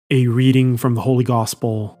A reading from the Holy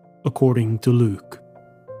Gospel according to Luke.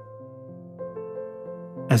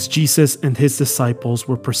 As Jesus and his disciples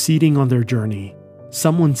were proceeding on their journey,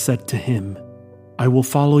 someone said to him, "I will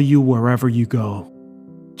follow you wherever you go."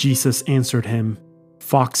 Jesus answered him,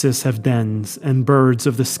 "Foxes have dens, and birds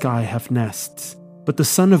of the sky have nests, but the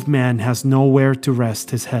Son of Man has nowhere to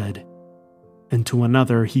rest his head." And to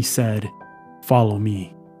another he said, "Follow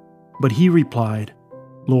me." But he replied,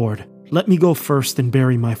 "Lord, let me go first and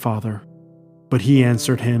bury my father." But he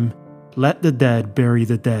answered him, "Let the dead bury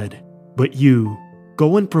the dead, but you,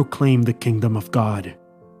 go and proclaim the kingdom of God."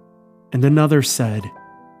 And another said,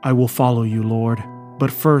 "I will follow you, Lord,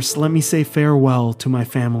 but first let me say farewell to my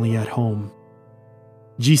family at home."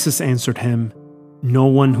 Jesus answered him, "No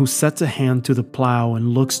one who sets a hand to the plow and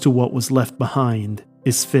looks to what was left behind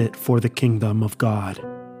is fit for the kingdom of God."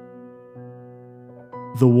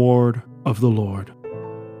 The word of the Lord.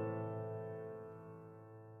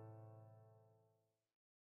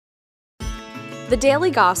 The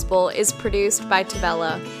Daily Gospel is produced by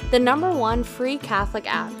Tabella, the #1 free Catholic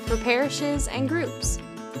app for parishes and groups.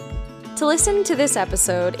 To listen to this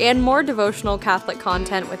episode and more devotional Catholic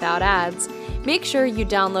content without ads, make sure you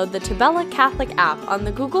download the Tabella Catholic app on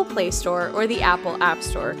the Google Play Store or the Apple App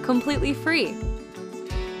Store completely free.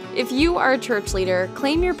 If you are a church leader,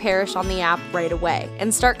 claim your parish on the app right away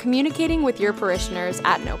and start communicating with your parishioners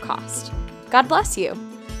at no cost. God bless you.